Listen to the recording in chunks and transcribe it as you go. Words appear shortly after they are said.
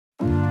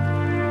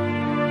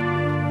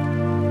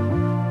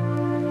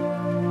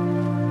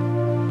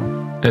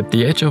At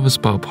the edge of a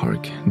spa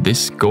park,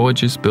 this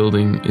gorgeous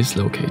building is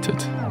located.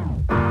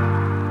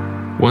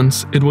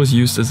 Once it was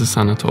used as a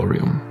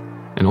sanatorium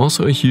and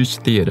also a huge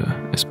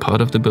theater as part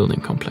of the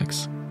building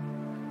complex.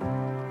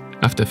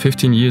 After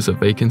 15 years of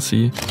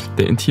vacancy,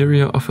 the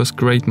interior offers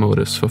great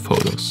motives for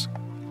photos,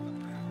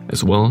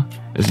 as well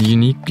as a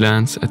unique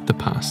glance at the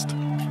past.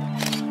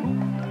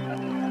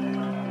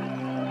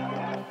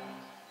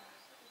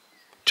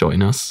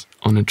 Join us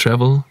on a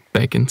travel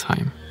back in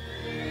time.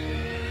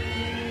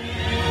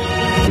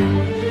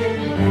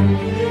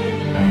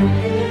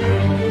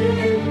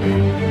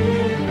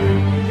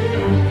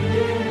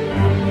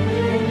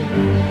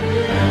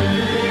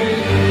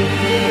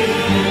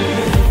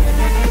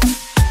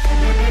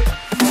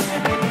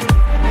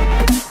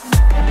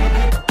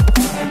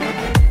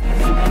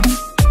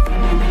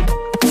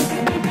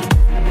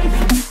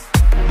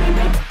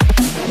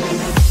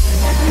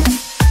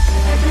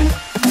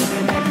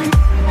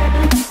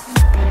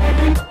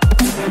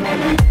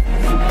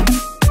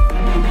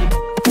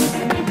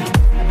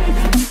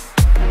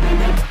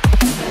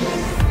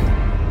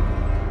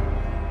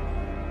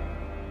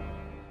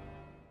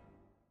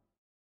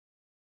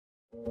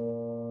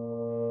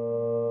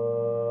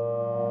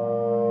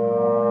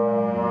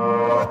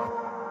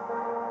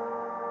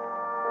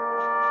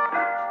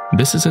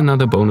 This is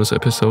another bonus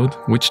episode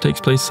which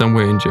takes place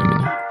somewhere in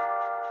Germany.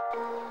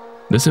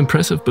 This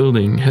impressive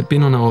building had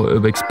been on our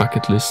Urbex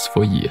bucket list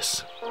for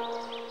years.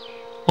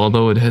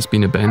 Although it has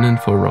been abandoned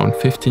for around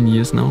 15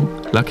 years now,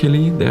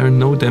 luckily there are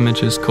no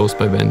damages caused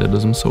by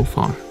vandalism so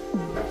far.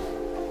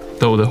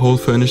 Though the whole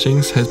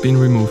furnishings has been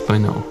removed by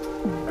now.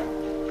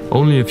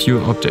 Only a few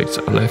objects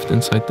are left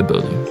inside the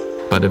building,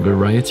 but a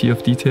variety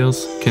of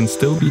details can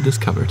still be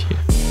discovered here.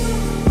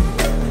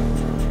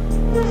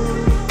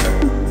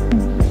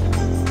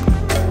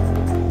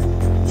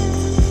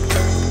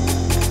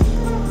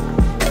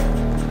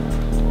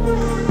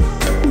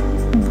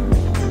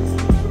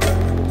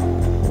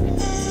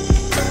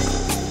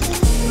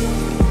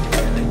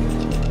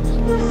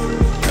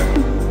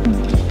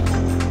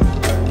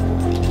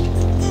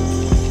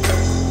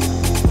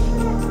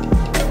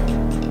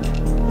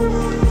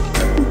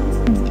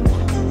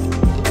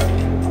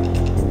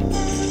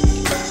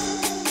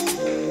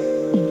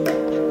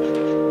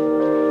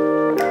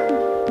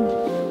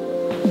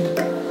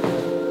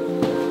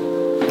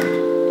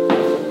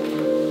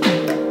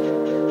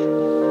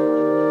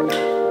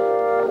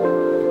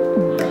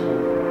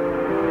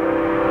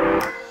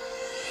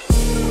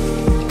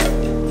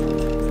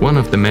 One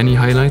of the many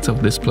highlights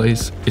of this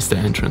place is the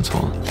entrance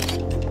hall.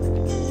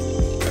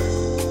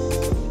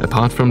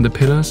 Apart from the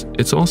pillars,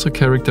 it's also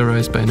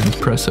characterized by an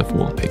impressive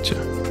wall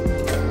picture.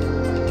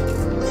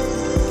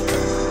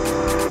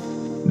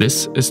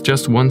 This is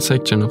just one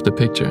section of the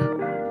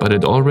picture, but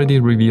it already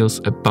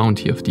reveals a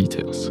bounty of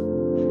details.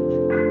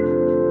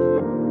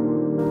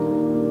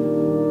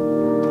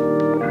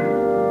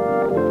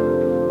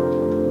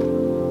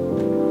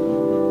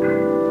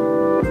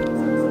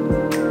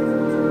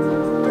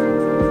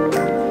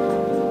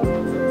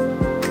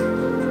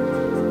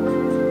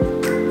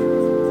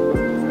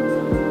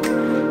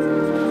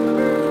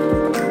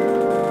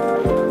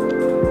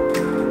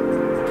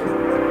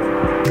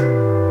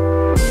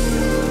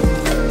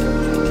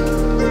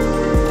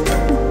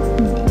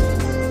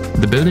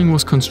 The building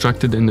was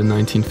constructed in the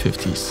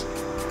 1950s.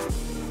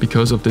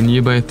 Because of the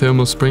nearby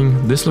thermal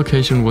spring, this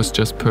location was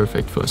just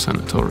perfect for a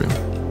sanatorium.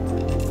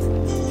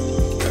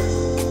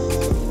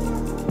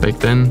 Back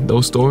then,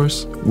 those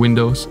doors,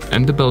 windows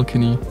and the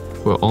balcony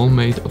were all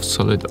made of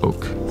solid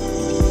oak.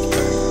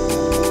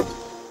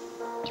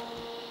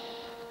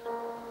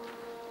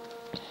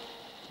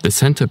 The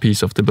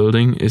centerpiece of the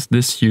building is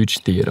this huge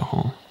theater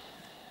hall.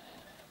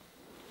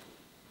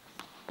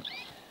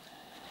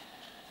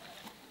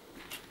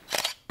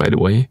 By the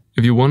way,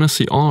 if you want to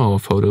see all our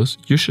photos,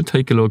 you should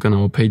take a look on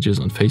our pages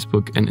on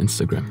Facebook and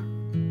Instagram.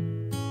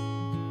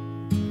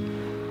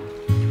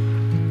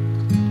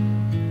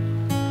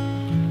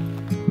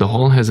 The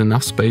hall has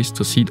enough space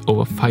to seat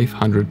over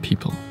 500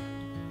 people.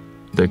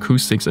 The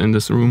acoustics in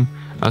this room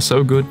are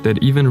so good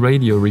that even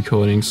radio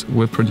recordings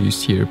were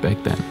produced here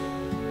back then.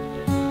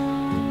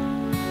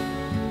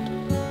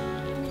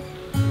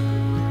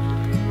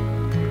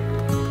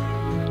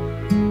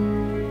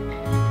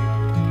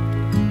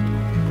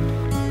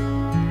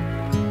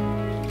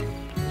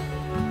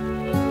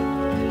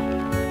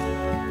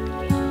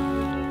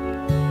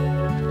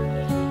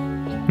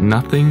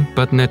 Nothing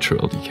but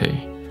natural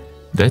decay.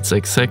 That's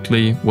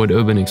exactly what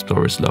urban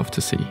explorers love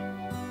to see.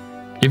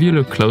 If you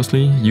look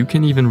closely, you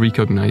can even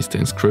recognize the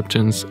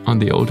inscriptions on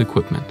the old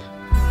equipment.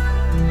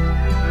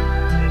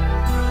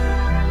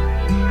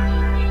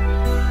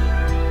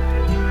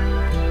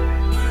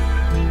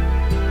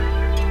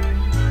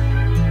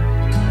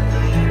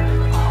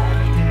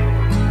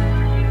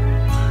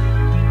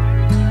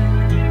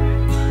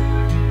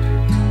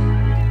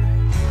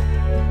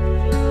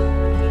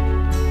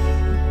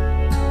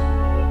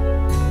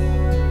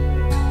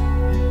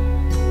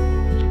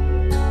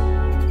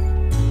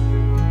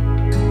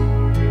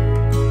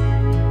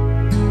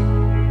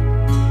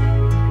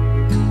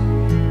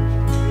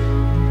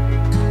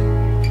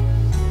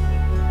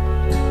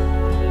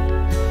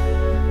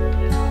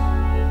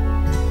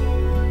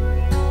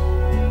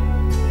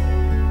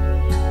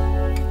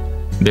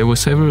 There were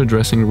several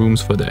dressing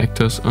rooms for the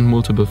actors on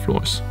multiple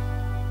floors,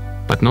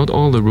 but not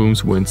all the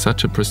rooms were in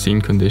such a pristine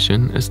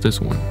condition as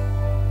this one.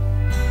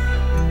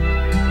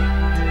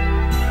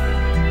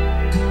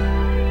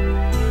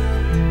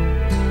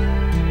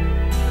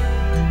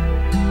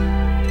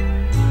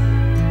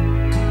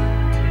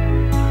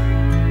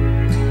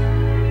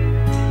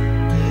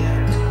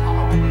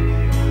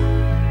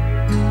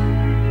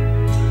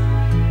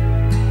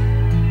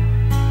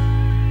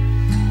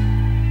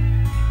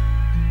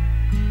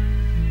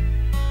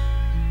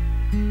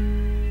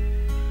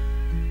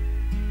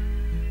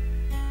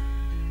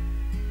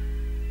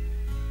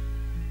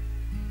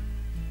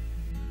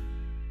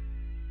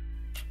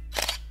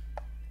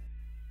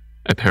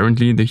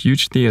 Apparently, the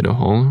huge theater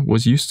hall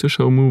was used to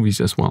show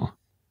movies as well.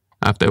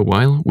 After a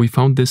while, we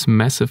found this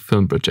massive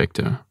film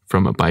projector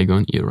from a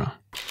bygone era.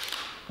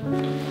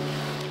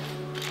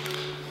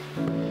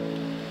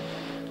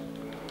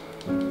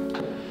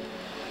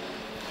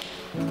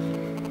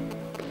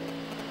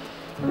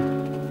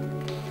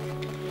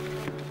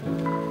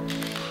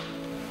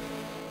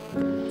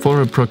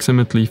 For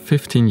approximately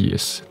 15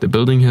 years, the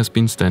building has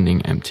been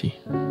standing empty.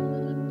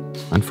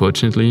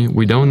 Unfortunately,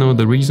 we don't know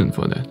the reason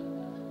for that.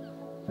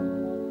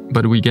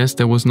 But we guess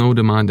there was no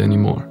demand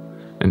anymore,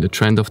 and the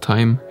trend of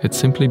time had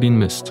simply been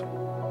missed.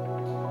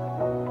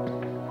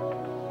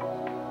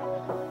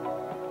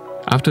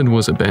 After it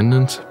was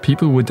abandoned,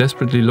 people were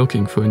desperately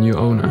looking for a new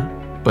owner,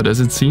 but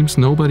as it seems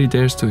nobody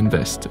dares to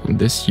invest in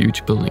this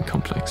huge building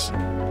complex.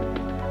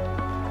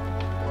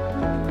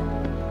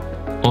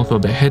 Although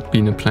there had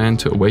been a plan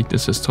to awake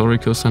this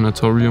historical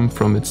sanatorium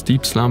from its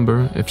deep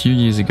slumber a few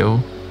years ago,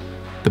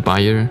 the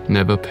buyer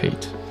never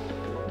paid.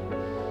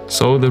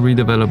 So the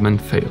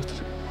redevelopment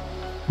failed.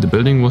 The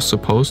building was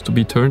supposed to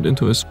be turned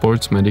into a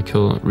sports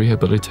medical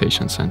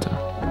rehabilitation center.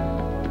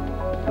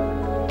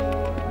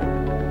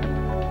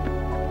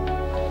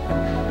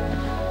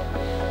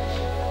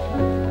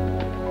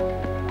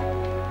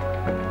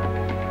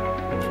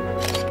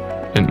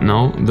 And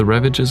now the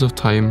ravages of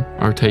time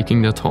are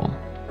taking their toll.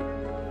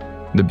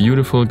 The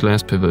beautiful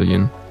glass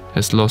pavilion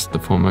has lost the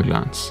former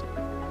glance.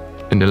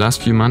 In the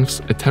last few months,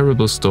 a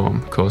terrible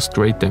storm caused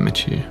great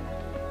damage here.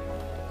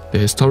 The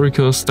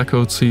historical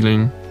stuccoed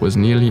ceiling was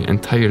nearly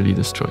entirely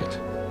destroyed.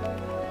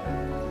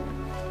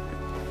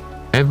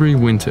 Every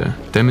winter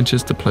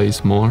damages the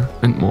place more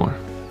and more.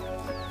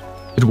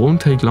 It won't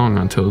take long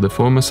until the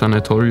former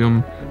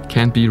sanatorium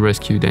can't be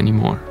rescued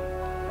anymore.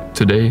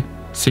 Today,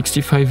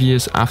 65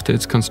 years after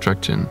its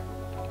construction,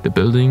 the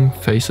building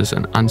faces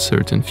an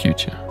uncertain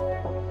future.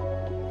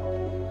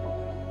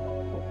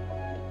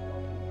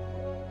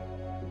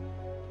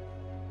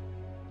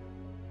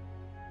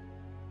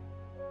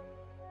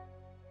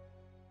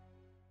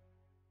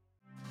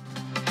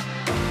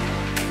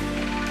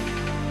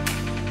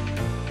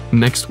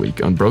 Next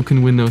week on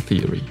Broken Window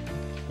Theory.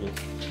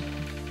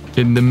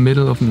 In the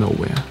middle of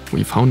nowhere,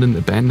 we found an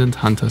abandoned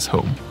hunter's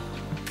home.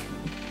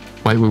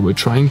 While we were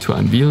trying to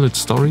unveil its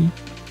story,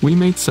 we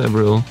made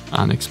several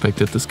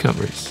unexpected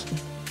discoveries.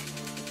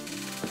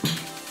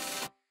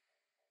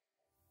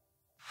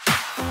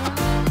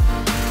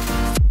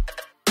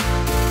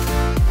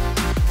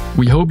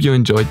 We hope you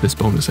enjoyed this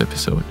bonus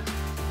episode.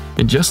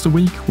 In just a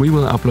week, we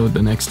will upload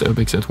the next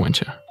Urbex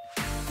adventure.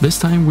 This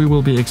time we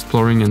will be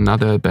exploring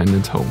another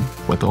abandoned home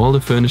with all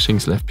the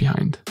furnishings left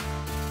behind.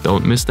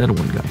 Don't miss that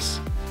one, guys.